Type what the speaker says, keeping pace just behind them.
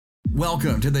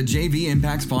Welcome to the JV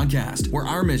Impacts Podcast, where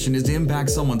our mission is to impact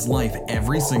someone's life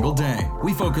every single day.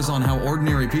 We focus on how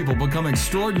ordinary people become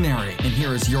extraordinary. And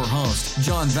here is your host,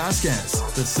 John Vasquez,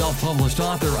 the self-published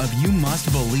author of You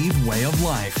Must Believe Way of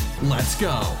Life. Let's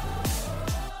go.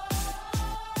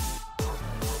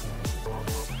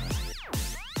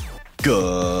 Good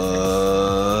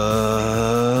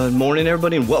morning,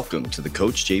 everybody, and welcome to the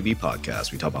Coach JV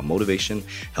Podcast. We talk about motivation,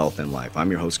 health, and life. I'm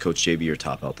your host, Coach JV, your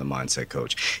top health and mindset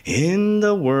coach in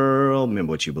the world. Remember,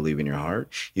 what you believe in your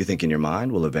heart, you think in your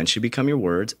mind, will eventually become your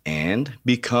words and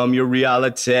become your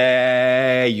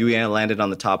reality. You landed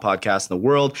on the top podcast in the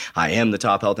world. I am the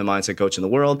top health and mindset coach in the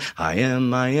world. I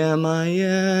am,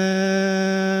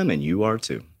 and you are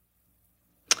too.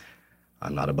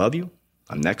 I'm not above you.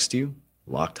 I'm next to you.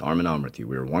 Locked arm in arm with you.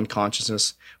 We are one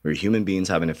consciousness. We're human beings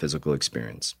having a physical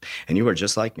experience. And you are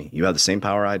just like me. You have the same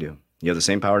power I do. You have the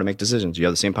same power to make decisions. You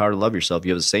have the same power to love yourself.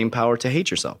 You have the same power to hate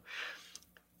yourself.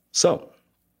 So,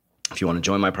 if you want to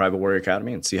join my Private Warrior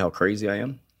Academy and see how crazy I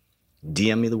am,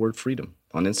 DM me the word freedom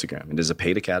on Instagram. It is a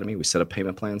paid academy. We set up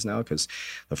payment plans now because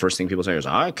the first thing people say is,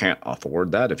 I can't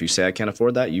afford that. If you say I can't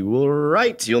afford that, you will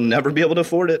right. You'll never be able to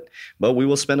afford it. But we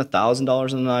will spend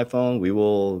 $1,000 on an iPhone. We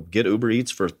will get Uber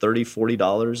Eats for $30,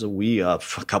 $40 a week, a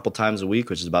couple times a week,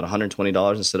 which is about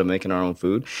 $120 instead of making our own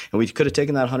food. And we could have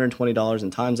taken that $120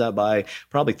 and times that by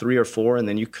probably 3 or 4, and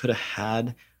then you could have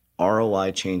had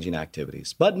ROI changing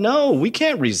activities. But no, we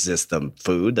can't resist the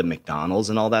food, the McDonald's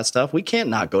and all that stuff. We can't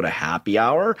not go to happy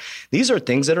hour. These are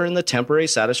things that are in the temporary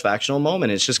satisfactional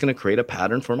moment. It's just going to create a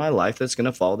pattern for my life that's going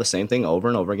to follow the same thing over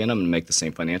and over again. I'm going to make the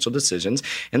same financial decisions.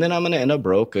 And then I'm going to end up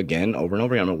broke again over and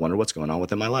over again. I'm going to wonder what's going on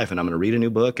within my life. And I'm going to read a new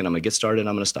book and I'm going to get started and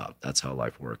I'm going to stop. That's how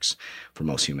life works for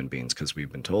most human beings because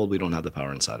we've been told we don't have the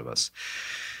power inside of us.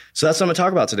 So that's what I'm going to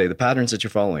talk about today, the patterns that you're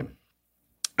following.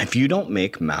 If you don't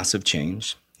make massive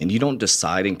change, and you don't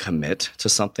decide and commit to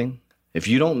something, if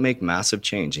you don't make massive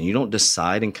change and you don't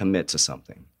decide and commit to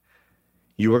something,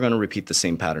 you are going to repeat the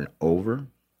same pattern over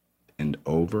and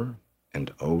over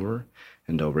and over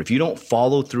and over. If you don't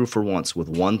follow through for once with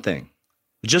one thing,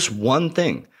 just one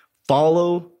thing,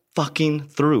 follow fucking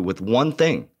through with one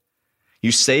thing.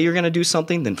 You say you're going to do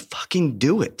something, then fucking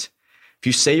do it. If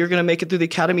you say you're going to make it through the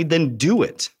academy, then do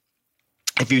it.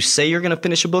 If you say you're going to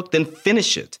finish a book, then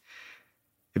finish it.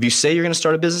 If you say you're going to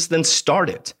start a business, then start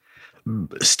it.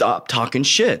 Stop talking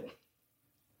shit.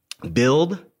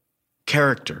 Build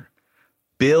character.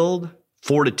 Build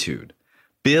fortitude.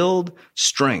 Build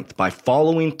strength by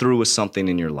following through with something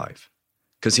in your life.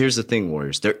 Because here's the thing,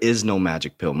 warriors. There is no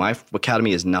magic pill. My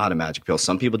academy is not a magic pill.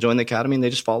 Some people join the academy and they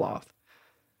just fall off.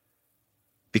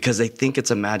 Because they think it's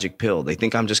a magic pill. They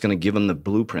think I'm just going to give them the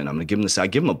blueprint. I'm going to give them this. I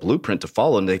give them a blueprint to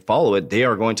follow, and they follow it. They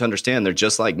are going to understand they're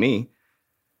just like me.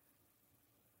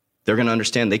 They're going to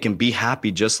understand they can be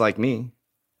happy just like me.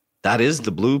 That is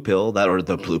the blue pill,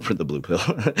 the blueprint, the blue pill.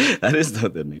 That is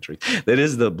the matrix. That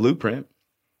is the blueprint.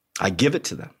 I give it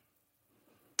to them.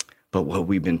 But what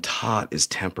we've been taught is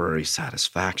temporary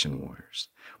satisfaction, warriors.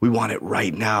 We want it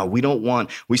right now. We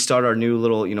start our new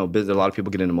little, business. A lot of people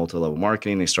get into multi-level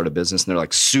marketing. They start a business and they're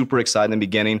like super excited in the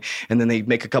beginning. And then they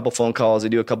make a couple phone calls. They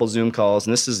do a couple Zoom calls.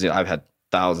 And I've had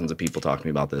thousands of people talk to me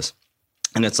about this.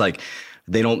 And it's like,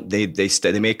 they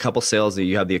make a couple sales.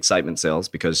 You have the excitement sales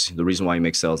because the reason why you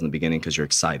make sales in the beginning because you're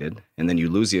excited, and then you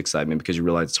lose the excitement because you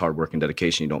realize it's hard work and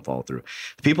dedication. You don't follow through.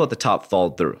 The people at the top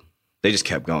followed through. They just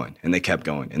kept going and they kept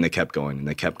going and they kept going and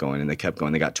they kept going and they kept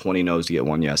going. They got 20 no's to get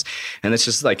one yes. And it's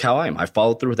just like how I am. I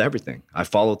follow through with everything. I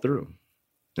follow through.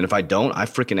 And if I don't, I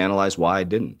freaking analyze why I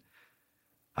didn't.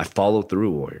 I follow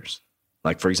through, warriors.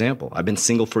 Like, for example, I've been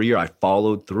single for a year. I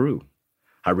followed through.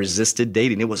 I resisted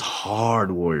dating. It was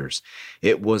hard, warriors.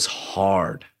 It was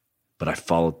hard, but I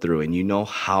followed through. And you know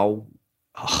how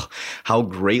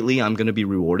greatly I'm going to be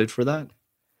rewarded for that?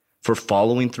 For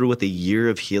following through with a year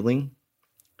of healing?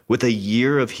 With a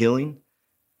year of healing?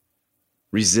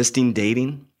 Resisting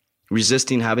dating?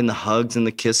 Resisting having the hugs and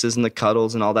the kisses and the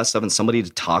cuddles and all that stuff and somebody to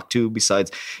talk to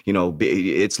besides,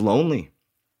 it's lonely.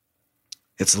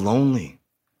 It's lonely.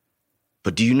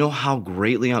 But do you know how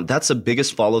greatly that's the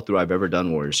biggest follow through I've ever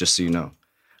done, warriors, just so you know.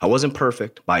 I wasn't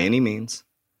perfect by any means.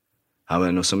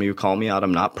 I know some of you call me out.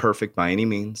 I'm not perfect by any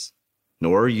means,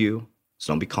 nor are you.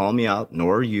 So don't be calling me out,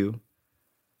 nor are you.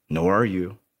 Nor are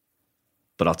you.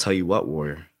 But I'll tell you what,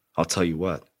 warrior. I'll tell you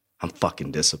what. I'm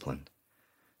fucking disciplined.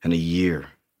 And a year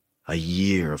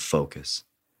of focus.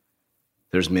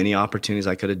 There's many opportunities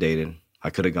I could have dated.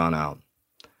 I could have gone out.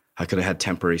 I could have had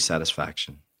temporary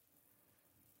satisfaction.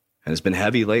 And it's been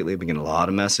heavy lately. I've been getting a lot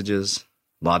of messages,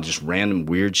 a lot of just random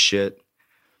weird shit.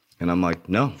 And I'm like,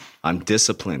 no, I'm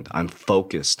disciplined. I'm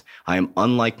focused. I am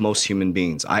unlike most human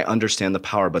beings. I understand the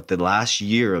power, but the last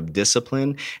year of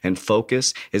discipline and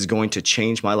focus is going to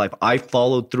change my life. I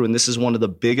followed through, and this is one of the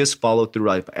biggest follow through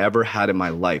I've ever had in my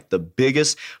life. The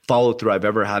biggest follow through I've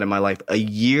ever had in my life. A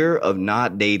year of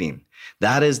not dating.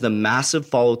 That is the massive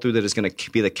follow through that is going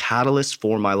to be the catalyst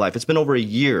for my life. It's been over a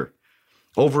year.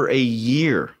 Over a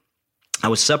year. I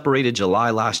was separated July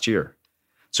last year.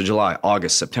 So July,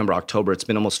 August, September, October, it's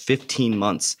been almost 15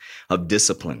 months of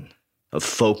discipline, of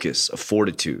focus, of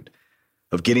fortitude,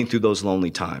 of getting through those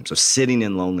lonely times, of sitting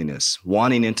in loneliness,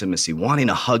 wanting intimacy, wanting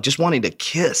a hug, just wanting to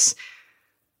kiss.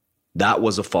 That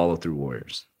was a follow through,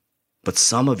 warriors. But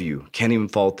some of you can't even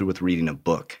follow through with reading a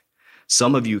book.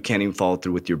 Some of you can't even follow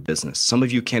through with your business. Some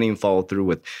of you can't even follow through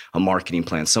with a marketing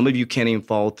plan. Some of you can't even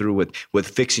follow through with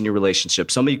fixing your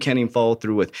relationship. Some of you can't even follow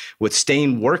through with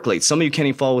staying work late. Some of you can't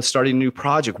even follow with starting a new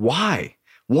project. Why?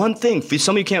 One thing.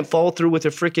 Some of you can't follow through with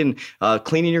a freaking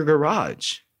cleaning your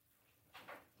garage.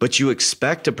 But you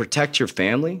expect to protect your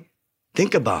family?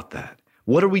 Think about that.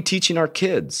 What are we teaching our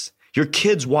kids? Your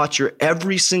kids watch your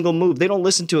every single move. They don't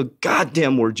listen to a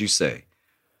goddamn word you say.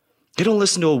 They don't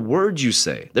listen to a word you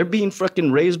say. They're being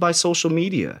freaking raised by social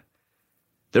media.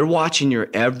 They're watching your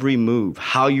every move,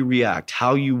 how you react,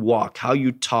 how you walk, how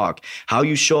you talk, how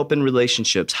you show up in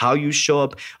relationships, how you show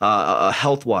up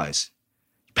health-wise.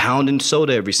 Pounding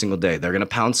soda every single day. They're going to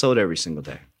pound soda every single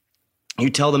day. You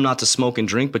tell them not to smoke and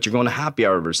drink, but you're going to happy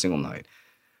hour every single night.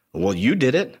 Well, you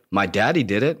did it. My daddy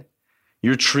did it.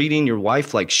 You're treating your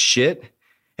wife like shit.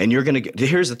 And you're going to,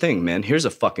 here's the thing, man. Here's a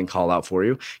fucking call out for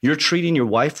you. You're treating your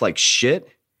wife like shit.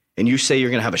 And you say you're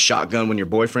going to have a shotgun when your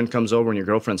boyfriend comes over and your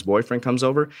girlfriend's boyfriend comes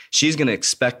over. She's going to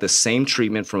expect the same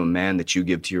treatment from a man that you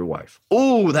give to your wife.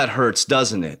 Oh, that hurts,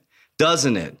 doesn't it?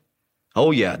 Doesn't it? Oh,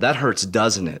 yeah, that hurts,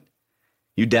 doesn't it?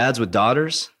 You dads with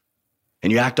daughters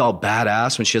and you act all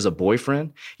badass when she has a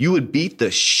boyfriend. You would beat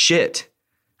the shit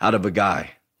out of a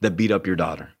guy that beat up your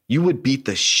daughter. You would beat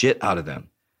the shit out of them.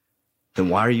 Then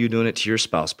why are you doing it to your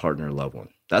spouse, partner, or loved one?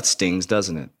 That stings,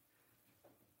 doesn't it?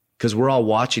 Because we're all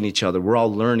watching each other. We're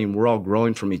all learning. We're all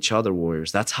growing from each other,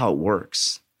 warriors. That's how it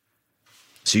works.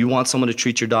 So you want someone to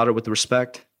treat your daughter with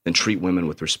respect? Then treat women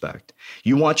with respect.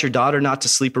 You want your daughter not to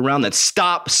sleep around? Then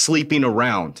stop sleeping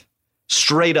around.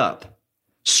 Straight up.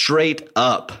 Straight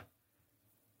up.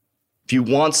 If you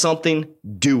want something,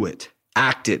 do it.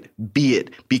 Act it. Be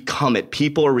it. Become it.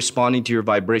 People are responding to your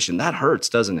vibration. That hurts,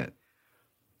 doesn't it?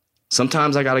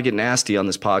 Sometimes I got to get nasty on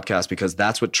this podcast because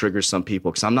that's what triggers some people.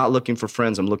 Because I'm not looking for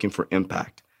friends. I'm looking for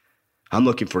impact. I'm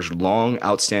looking for long,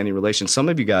 outstanding relations. Some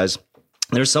of you guys,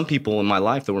 there's some people in my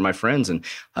life that were my friends and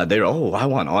they're, oh, I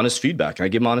want honest feedback. And I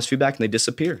give them honest feedback and they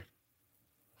disappear.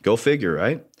 Go figure,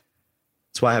 right?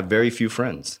 That's why I have very few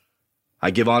friends. I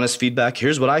give honest feedback.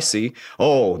 Here's what I see.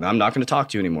 Oh, I'm not going to talk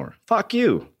to you anymore. Fuck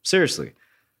you. Seriously.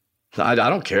 I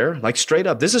don't care. Like straight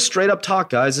up. This is straight up talk,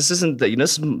 guys. This isn't,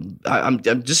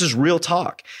 this is real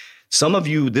talk. Some of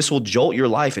you, this will jolt your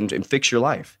life and fix your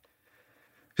life.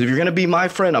 Because if you're going to be my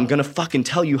friend, I'm going to fucking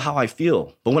tell you how I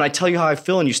feel. But when I tell you how I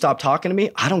feel and you stop talking to me,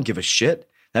 I don't give a shit.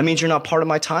 That means you're not part of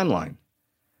my timeline.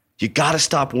 You got to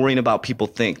stop worrying about people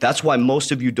think. That's why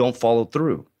most of you don't follow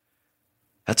through.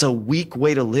 That's a weak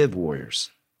way to live,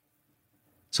 warriors.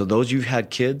 So those of you who had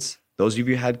kids,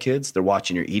 they're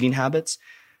watching your eating habits.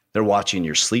 They're watching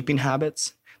your sleeping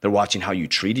habits. They're watching how you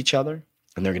treat each other.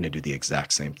 And they're going to do the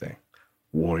exact same thing.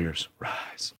 Warriors,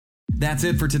 rise. That's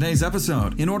it for today's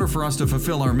episode. In order for us to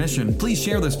fulfill our mission, please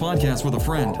share this podcast with a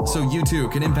friend so you too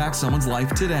can impact someone's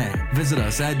life today. Visit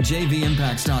us at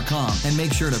jvimpacts.com and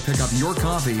make sure to pick up your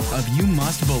copy of You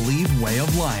Must Believe Way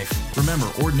of Life. Remember,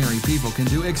 ordinary people can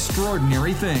do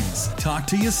extraordinary things. Talk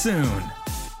to you soon.